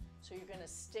 So you're going to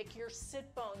stick your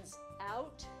sit bones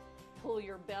out, pull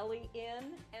your belly in,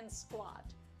 and squat.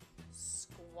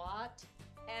 Squat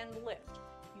and lift.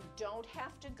 You don't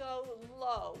have to go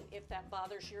low if that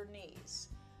bothers your knees.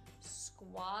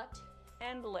 Squat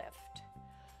and lift.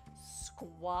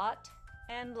 Squat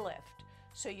and lift.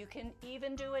 So you can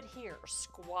even do it here.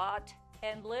 Squat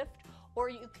and lift, or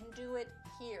you can do it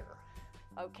here.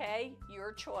 Okay?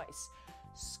 Your choice.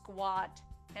 Squat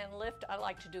and lift. I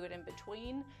like to do it in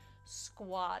between.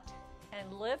 Squat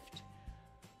and lift.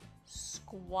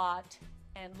 Squat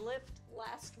and lift.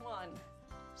 Last one.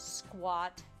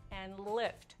 Squat and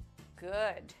lift.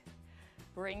 Good.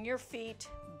 Bring your feet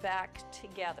back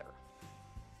together.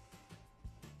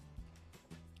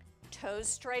 Toes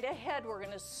straight ahead. We're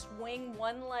going to swing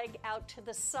one leg out to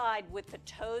the side with the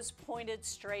toes pointed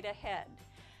straight ahead.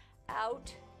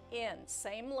 Out, in.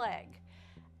 Same leg.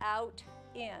 Out,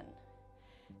 in.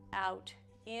 Out,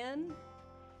 in.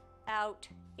 Out,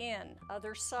 in.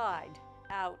 Other side.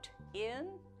 Out, in.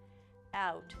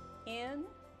 Out, in.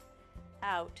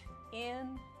 Out,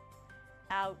 in.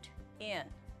 Out, in.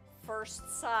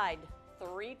 First side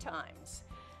 3 times.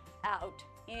 Out,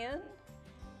 in.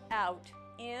 Out,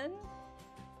 in.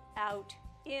 Out,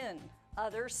 in.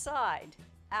 Other side.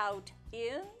 Out,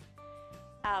 in.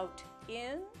 Out,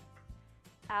 in.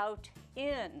 Out,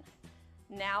 in.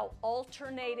 Now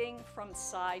alternating from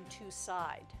side to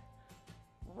side.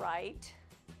 Right,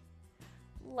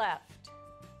 left,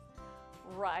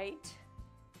 right,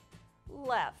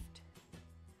 left,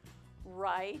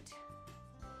 right,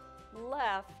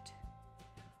 left,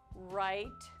 right,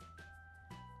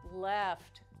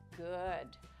 left.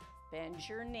 Good. Bend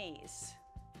your knees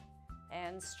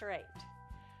and straight.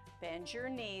 Bend your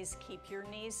knees, keep your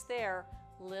knees there.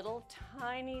 Little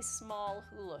tiny small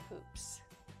hula hoops.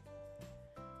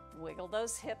 Wiggle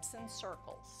those hips in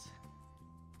circles.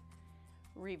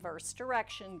 Reverse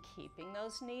direction, keeping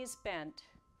those knees bent.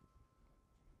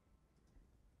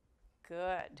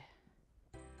 Good.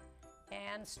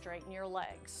 And straighten your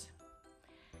legs.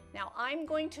 Now I'm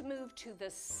going to move to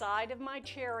the side of my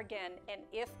chair again, and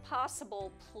if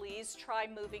possible, please try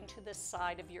moving to the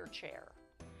side of your chair.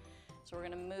 So we're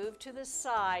going to move to the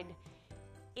side.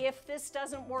 If this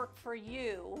doesn't work for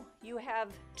you, you have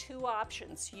 2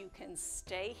 options. You can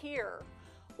stay here,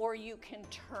 or you can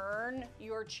turn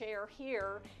your chair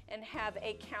here and have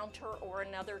a counter or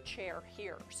another chair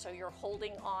here. So you're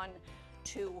holding on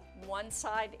to one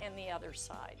side and the other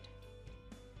side.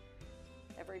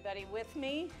 Everybody with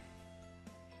me?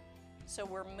 So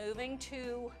we're moving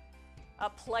to a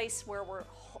place where we're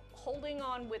holding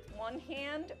on with one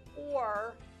hand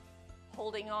or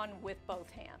holding on with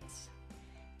both hands.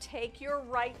 Take your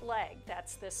right leg,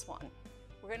 that's this one.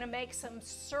 We're going to make some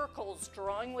circles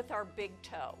drawing with our big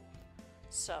toe.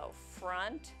 So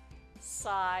front,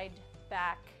 side,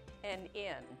 back, and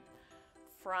in.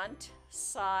 Front,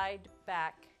 side,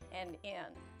 back, and in.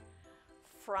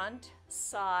 Front,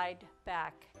 side,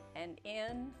 back, and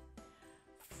in.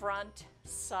 Front,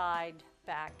 side,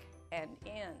 back, and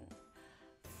in.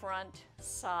 Front,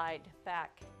 side,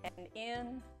 back, and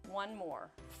in. One more.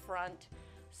 Front,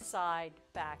 side,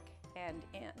 back, and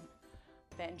in.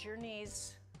 Bend your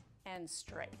knees and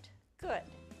straight. Good.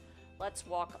 Let's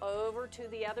walk over to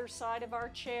the other side of our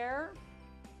chair.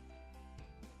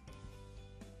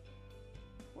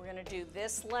 We're going to do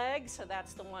this leg, so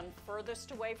that's the one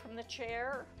furthest away from the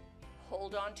chair.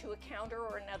 Hold on to a counter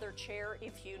or another chair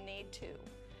if you need to.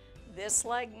 This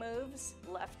leg moves,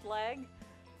 left leg,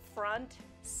 front,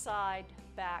 side,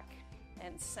 back,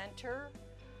 and center.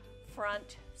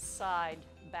 Front, side,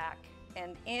 back,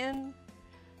 and in.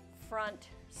 Front,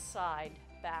 side,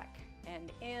 back,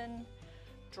 and in.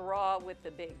 Draw with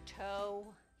the big toe,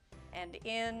 and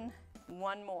in.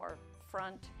 One more.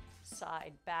 Front,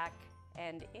 side, back,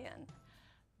 and in.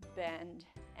 Bend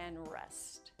and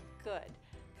rest. Good.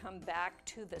 Come back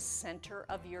to the center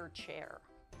of your chair.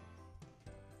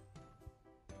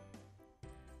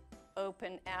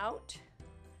 Open out.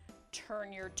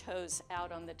 Turn your toes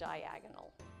out on the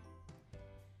diagonal.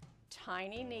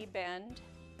 Tiny knee bend,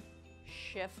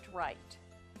 shift right.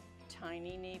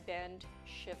 Tiny knee bend,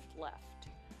 shift left.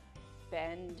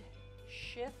 Bend,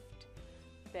 shift,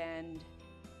 bend,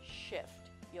 shift.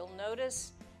 You'll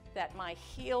notice that my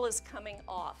heel is coming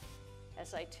off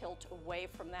as I tilt away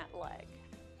from that leg.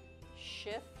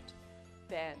 Shift,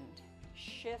 bend,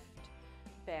 shift,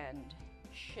 bend,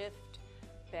 shift,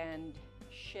 bend,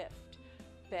 shift,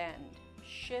 bend,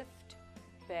 shift,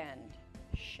 bend,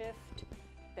 shift,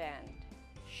 bend,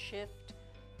 shift,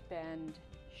 bend,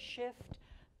 shift,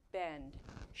 bend,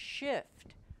 shift,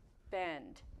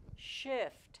 bend,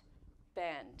 shift,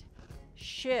 bend,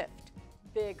 shift,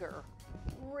 bigger,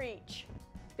 reach,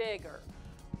 bigger,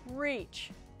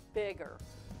 reach, bigger,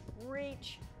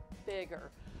 reach, bigger,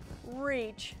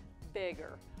 reach,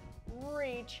 bigger,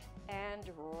 reach, and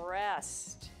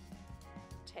rest.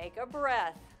 Take a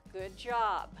breath. Good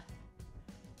job.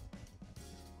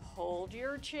 Hold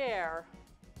your chair.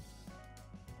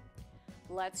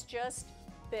 Let's just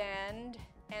bend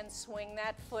and swing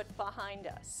that foot behind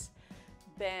us.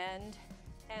 Bend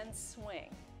and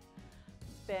swing.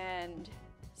 Bend,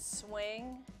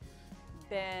 swing,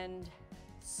 bend,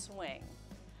 swing.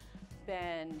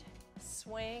 Bend,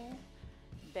 swing,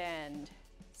 bend,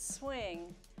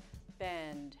 swing,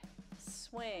 bend,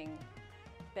 swing,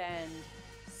 bend,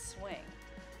 swing.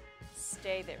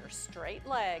 Stay there, straight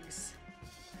legs,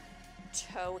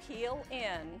 toe heel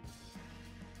in,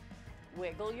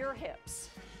 wiggle your hips.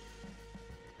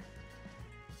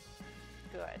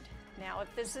 Good. Now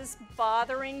if this is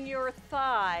bothering your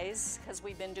thighs, because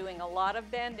we've been doing a lot of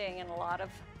bending and a lot of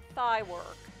thigh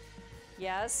work,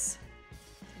 yes,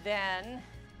 then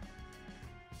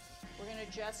we're going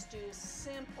to just do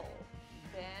simple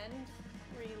bend,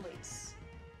 release.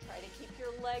 Try to keep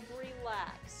your leg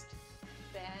relaxed.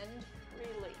 Bend,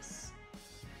 release.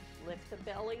 Lift the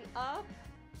belly up,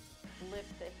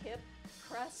 lift the hip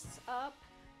crests up,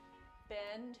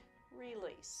 bend,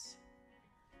 release.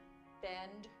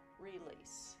 Bend,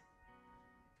 release.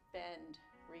 Bend,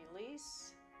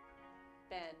 release.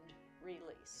 Bend,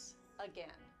 release. Again,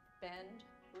 bend,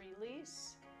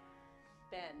 release.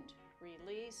 Bend,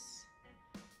 release.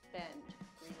 Bend,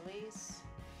 release.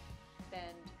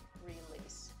 Bend,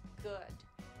 release. Good.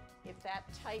 If that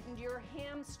tightened your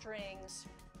hamstrings,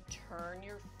 turn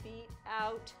your feet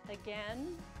out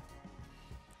again.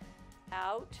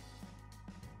 Out.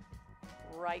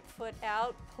 Right foot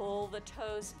out. Pull the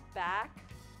toes back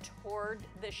toward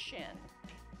the shin.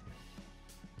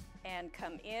 And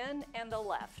come in, and the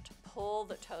left. Pull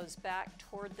the toes back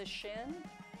toward the shin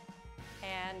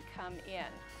and come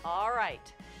in. All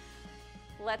right.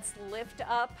 Let's lift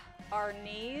up our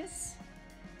knees.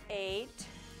 8,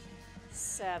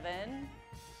 7,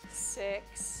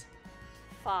 6,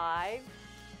 5,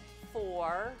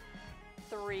 4,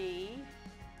 3,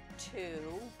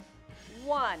 2,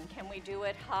 1. Can we do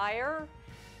it higher?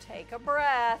 Take a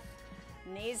breath.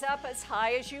 Knees up as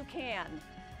high as you can.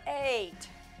 8,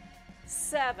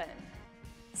 7,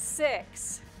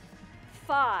 6,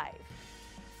 5,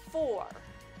 4,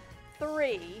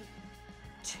 3,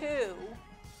 2,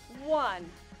 1.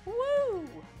 Woo!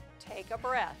 Take a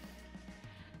breath.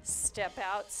 Step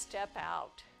out, step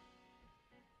out.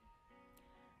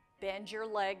 Bend your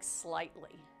legs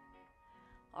slightly.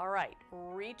 All right,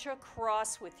 reach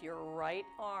across with your right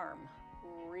arm.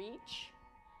 Reach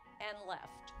and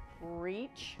left.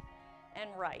 Reach and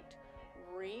right.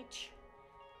 Reach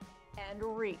and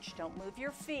reach. Don't move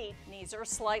your feet. Knees are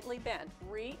slightly bent.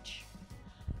 Reach,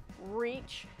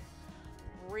 reach,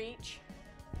 reach,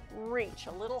 reach.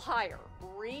 A little higher.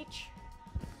 Reach,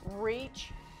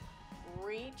 reach,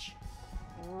 reach,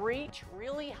 reach.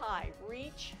 Really high.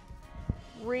 Reach,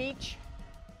 reach,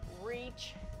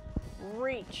 reach,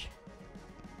 reach.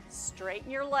 Straighten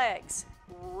your legs.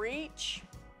 Reach,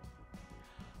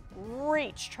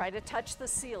 reach. Try to touch the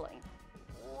ceiling.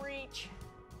 Reach,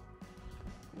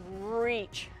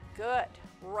 reach. Good.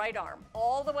 Right arm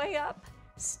all the way up.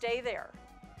 Stay there.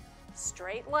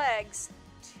 Straight legs.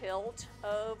 Tilt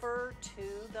over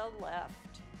to the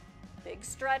left. Big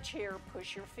stretch here.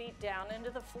 Push your feet down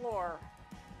into the floor.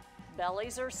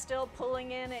 Bellies are still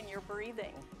pulling in and you're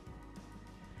breathing.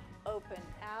 Open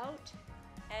out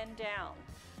and down.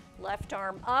 Left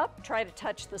arm up. Try to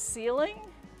touch the ceiling.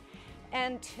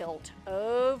 And tilt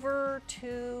over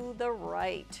to the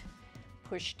right.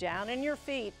 Push down in your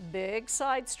feet. Big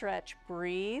side stretch.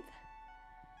 Breathe.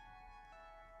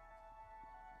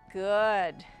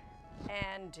 Good.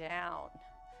 And down.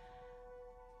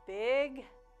 Big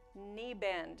knee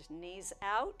bend. Knees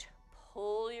out.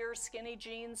 Pull your skinny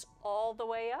jeans all the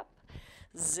way up.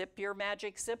 Zip your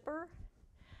magic zipper.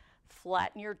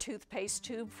 Flatten your toothpaste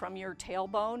tube from your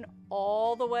tailbone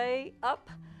all the way up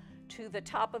to the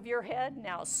top of your head.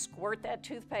 Now squirt that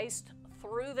toothpaste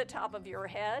through the top of your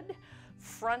head,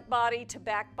 front body to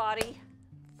back body.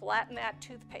 Flatten that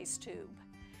toothpaste tube.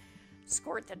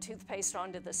 Squirt the toothpaste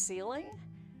onto the ceiling.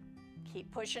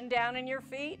 Keep pushing down in your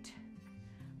feet.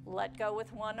 Let go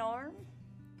with one arm.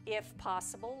 If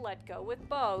possible, let go with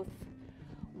both.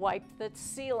 Wipe the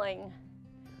ceiling.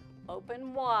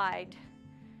 Open wide.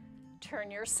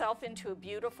 Turn yourself into a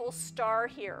beautiful star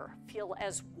here. Feel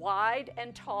as wide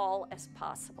and tall as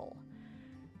possible.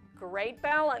 Great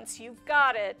balance, you've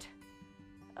got it.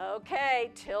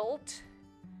 Okay, tilt.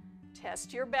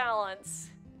 Test your balance.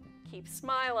 Keep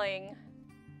smiling.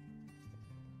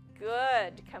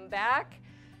 Good, come back.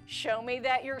 Show me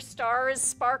that your star is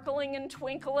sparkling and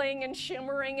twinkling and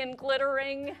shimmering and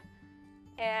glittering.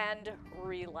 And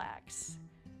relax.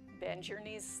 Bend your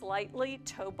knees slightly,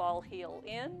 toe ball heel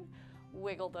in.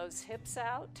 Wiggle those hips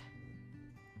out.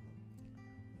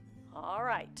 All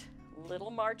right,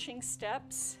 little marching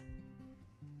steps.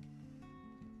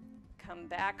 Come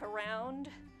back around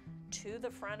to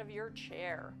the front of your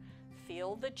chair.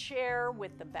 Feel the chair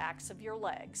with the backs of your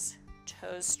legs.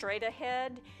 Toes straight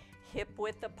ahead, hip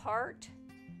width apart.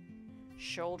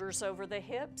 Shoulders over the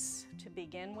hips to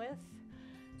begin with.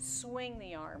 Swing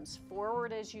the arms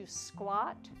forward as you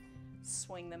squat.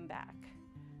 Swing them back.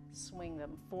 Swing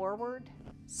them forward,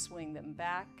 swing them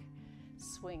back,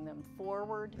 swing them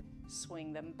forward,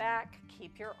 swing them back.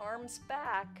 Keep your arms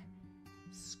back.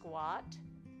 Squat,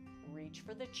 reach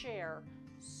for the chair.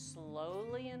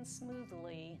 Slowly and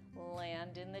smoothly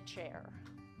land in the chair.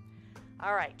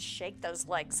 All right, shake those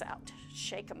legs out.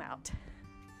 Shake them out.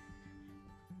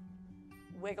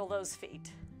 Wiggle those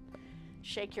feet.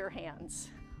 Shake your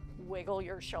hands. Wiggle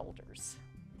your shoulders.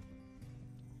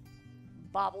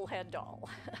 Bobblehead doll.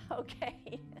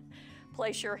 Okay.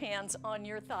 Place your hands on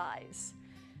your thighs.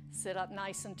 Sit up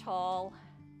nice and tall.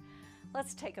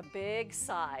 Let's take a big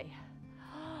sigh.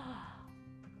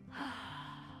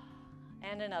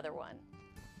 And another one.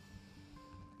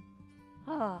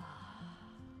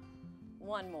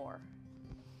 One more.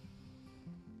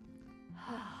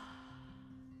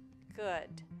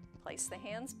 Good. Place the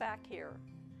hands back here.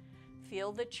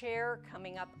 Feel the chair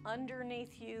coming up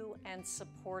underneath you and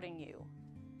supporting you.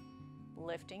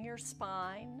 Lifting your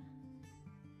spine,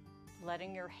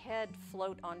 letting your head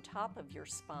float on top of your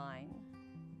spine.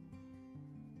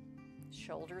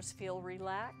 Shoulders feel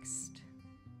relaxed.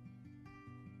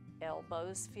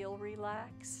 Elbows feel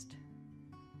relaxed.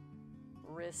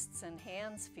 Wrists and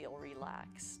hands feel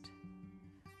relaxed.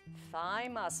 Thigh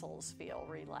muscles feel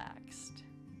relaxed.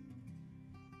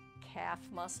 Calf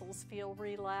muscles feel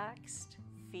relaxed.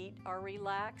 Feet are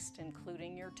relaxed,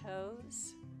 including your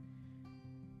toes.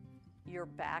 Your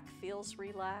back feels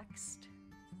relaxed.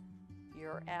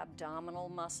 Your abdominal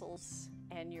muscles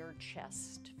and your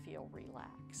chest feel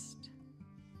relaxed.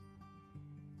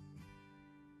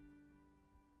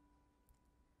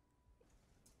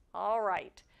 All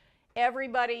right.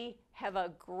 Everybody have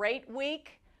a great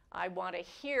week. I want to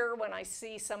hear when I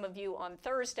see some of you on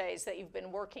Thursdays that you've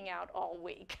been working out all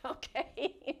week,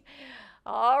 okay?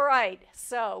 All right,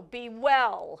 so be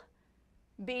well,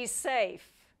 be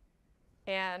safe,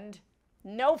 and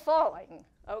no falling,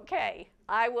 okay?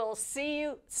 I will see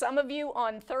you, some of you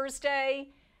on Thursday.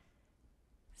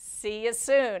 See you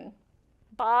soon.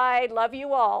 Bye, love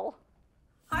you all.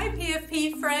 Hi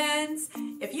PFP friends!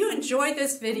 If you enjoyed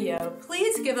this video,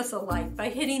 please give us a like by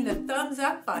hitting the thumbs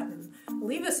up button.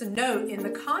 Leave us a note in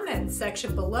the comments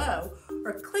section below,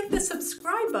 or click the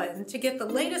subscribe button to get the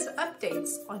latest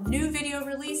updates on new video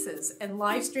releases and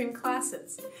live stream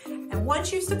classes. And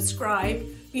once you subscribe,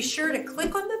 be sure to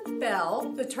click on the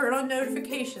bell to turn on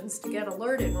notifications to get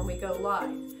alerted when we go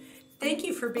live. Thank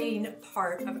you for being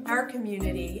part of our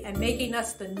community and making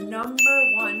us the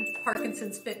 #1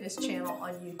 Parkinson's fitness channel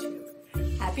on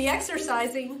YouTube. Happy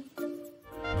exercising! For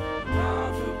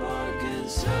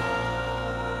Parkinsons.